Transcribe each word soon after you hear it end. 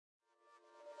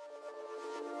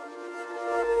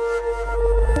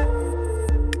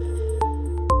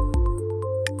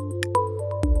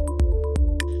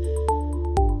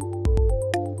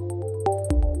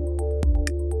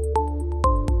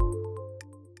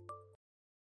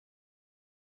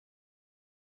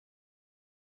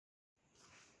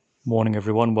Morning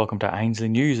everyone, welcome to Ainsley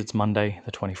News. It's Monday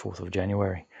the 24th of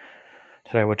January.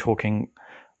 Today we're talking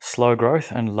slow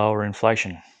growth and lower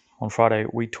inflation. On Friday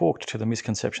we talked to the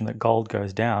misconception that gold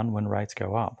goes down when rates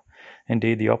go up.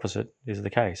 Indeed, the opposite is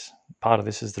the case. Part of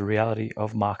this is the reality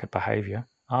of market behaviour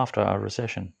after a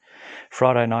recession.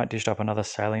 Friday night dished up another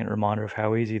salient reminder of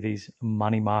how easy these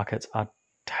money markets are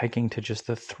taking to just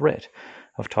the threat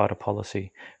of tighter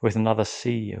policy, with another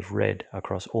sea of red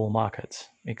across all markets,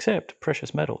 except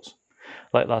precious metals.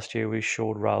 Late last year, we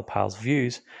showed Raoul Pal's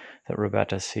views that we're about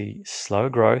to see slow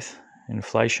growth,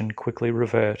 inflation quickly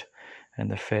revert, and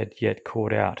the Fed yet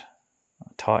caught out,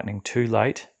 tightening too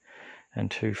late and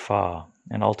too far,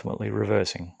 and ultimately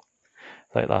reversing.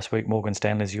 Late last week, Morgan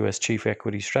Stanley's US chief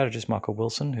equity strategist Michael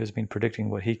Wilson, who's been predicting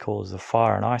what he calls the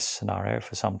fire and ice scenario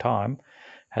for some time,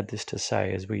 had this to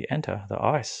say as we enter the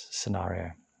ice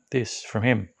scenario. This from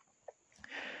him.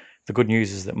 The good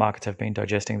news is that markets have been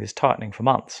digesting this tightening for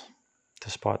months,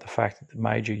 despite the fact that the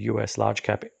major US large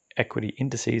cap equity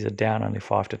indices are down only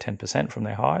 5 to 10% from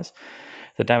their highs.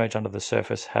 The damage under the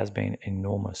surface has been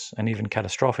enormous and even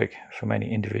catastrophic for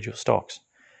many individual stocks.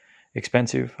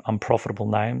 Expensive, unprofitable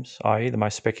names, i.e. the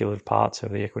most speculative parts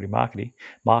of the equity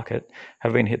market,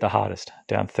 have been hit the hardest,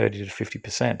 down 30 to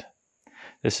 50%.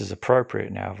 This is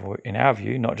appropriate now in our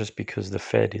view, not just because the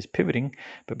Fed is pivoting,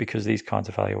 but because these kinds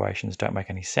of valuations don't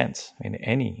make any sense in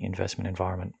any investment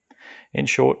environment. In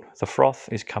short, the froth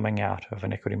is coming out of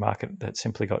an equity market that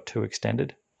simply got too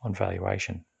extended on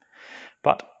valuation.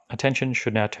 But attention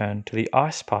should now turn to the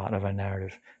ice part of our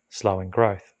narrative, slowing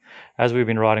growth. As we've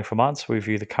been writing for months, we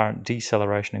view the current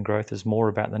deceleration in growth as more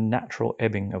about the natural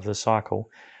ebbing of the cycle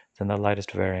than the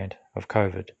latest variant of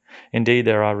COVID. Indeed,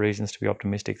 there are reasons to be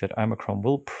optimistic that Omicron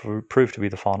will prove to be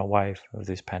the final wave of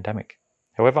this pandemic.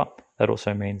 However, that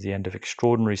also means the end of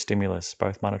extraordinary stimulus,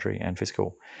 both monetary and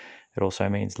fiscal. It also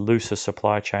means looser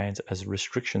supply chains as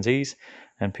restrictions ease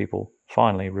and people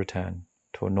finally return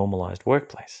to a normalized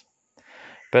workplace.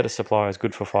 Better supply is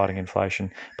good for fighting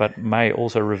inflation, but may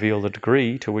also reveal the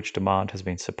degree to which demand has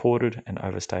been supported and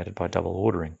overstated by double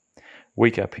ordering.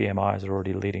 Weaker PMIs are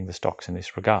already leading the stocks in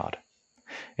this regard.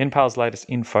 In Pal's latest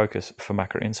In Focus for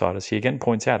Macro Insiders, he again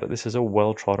points out that this is a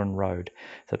well-trodden road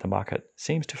that the market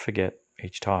seems to forget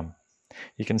each time.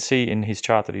 You can see in his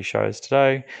chart that he shows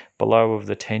today, below of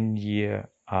the 10-year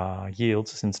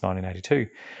yields since 1982.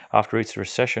 After each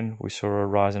recession, we saw a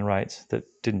rise in rates that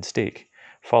didn't stick,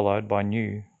 followed by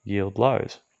new yield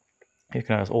lows. You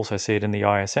can also see it in the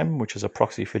ISM, which is a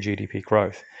proxy for GDP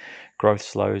growth. Growth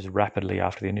slows rapidly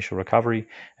after the initial recovery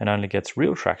and only gets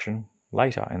real traction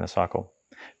later in the cycle.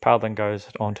 Powell then goes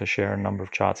on to share a number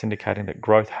of charts indicating that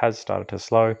growth has started to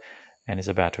slow and is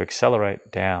about to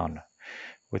accelerate down.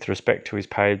 With respect to his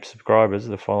paid subscribers,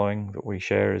 the following that we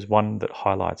share is one that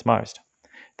highlights most.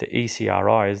 The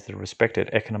ECRI is the respected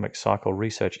Economic Cycle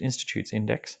Research Institute's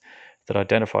index that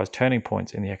identifies turning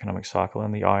points in the economic cycle,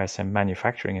 and the ISM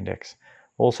Manufacturing Index,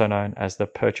 also known as the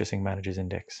Purchasing Managers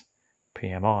Index,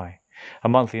 PMI, a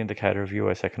monthly indicator of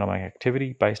US economic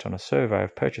activity based on a survey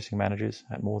of purchasing managers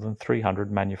at more than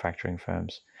 300 manufacturing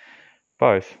firms.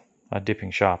 Both are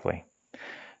dipping sharply.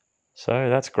 So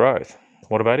that's growth.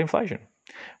 What about inflation?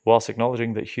 Whilst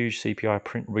acknowledging that huge CPI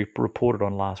print reported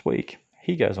on last week,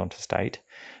 he goes on to state,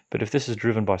 but if this is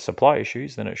driven by supply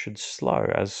issues, then it should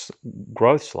slow as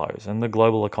growth slows and the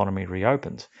global economy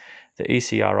reopens. The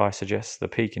ECRI suggests the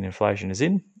peak in inflation is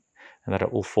in and that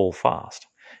it will fall fast.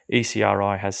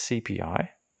 ECRI has CPI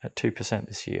at 2%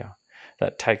 this year.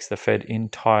 That takes the Fed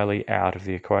entirely out of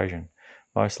the equation,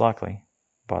 most likely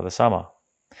by the summer.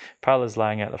 Powell is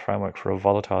laying out the framework for a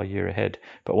volatile year ahead,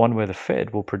 but one where the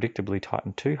Fed will predictably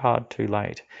tighten too hard too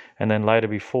late, and then later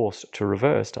be forced to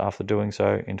reverse after doing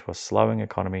so into a slowing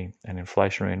economy and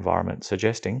inflationary environment,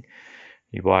 suggesting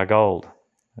you buy gold,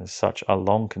 as such a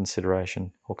long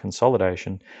consideration or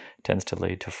consolidation tends to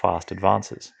lead to fast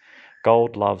advances.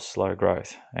 Gold loves slow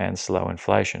growth and slow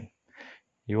inflation.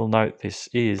 You will note this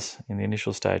is, in the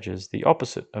initial stages, the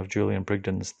opposite of Julian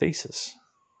Brigden's thesis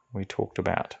we talked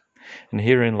about. And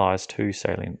herein lies two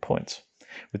salient points.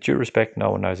 With due respect,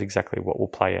 no one knows exactly what will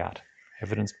play out,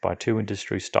 evidenced by two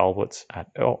industry stalwarts at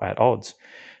odds.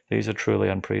 These are truly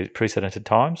unprecedented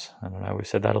times, and I know we've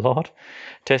said that a lot,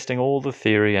 testing all the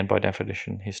theory and by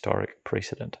definition historic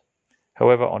precedent.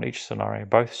 However, on each scenario,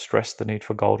 both stress the need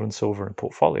for gold and silver in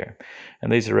portfolio,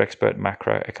 and these are expert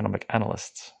macroeconomic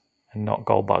analysts and not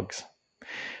gold bugs.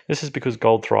 This is because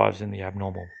gold thrives in the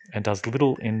abnormal and does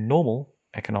little in normal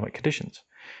economic conditions.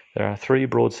 There are three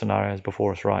broad scenarios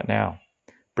before us right now: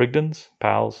 Brigden's,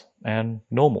 Powell's, and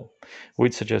normal.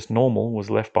 We'd suggest normal was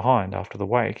left behind after the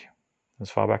wake, as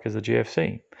far back as the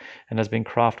GFC, and has been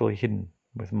craftily hidden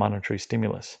with monetary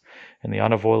stimulus, and the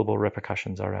unavoidable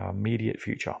repercussions are our immediate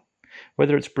future.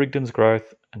 Whether it's Brigden's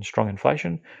growth and strong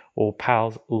inflation, or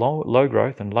Powell's low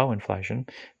growth and low inflation,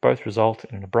 both result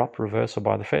in an abrupt reversal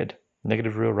by the Fed,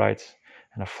 negative real rates,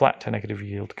 and a flat to negative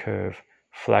yield curve,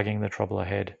 flagging the trouble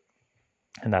ahead.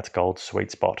 And that's gold's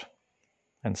sweet spot,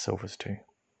 and silver's too.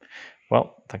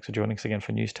 Well, thanks for joining us again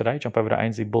for news today. Jump over to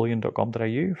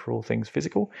ainsleyBullion.com.au for all things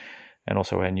physical, and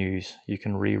also our news. You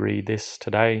can reread this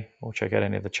today or check out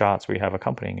any of the charts we have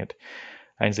accompanying it.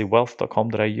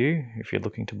 ainsleywealth.com.au if you're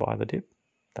looking to buy the dip.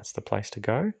 That's the place to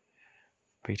go.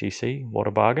 BTC, what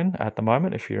a bargain at the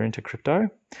moment if you're into crypto.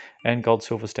 And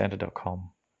goldsilverstandard.com.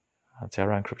 That's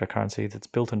our own cryptocurrency that's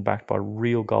built and backed by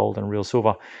real gold and real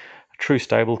silver. A true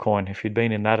stable coin. If you'd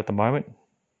been in that at the moment,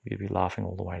 you'd be laughing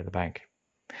all the way to the bank.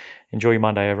 Enjoy your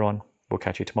Monday, everyone. We'll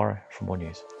catch you tomorrow for more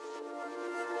news.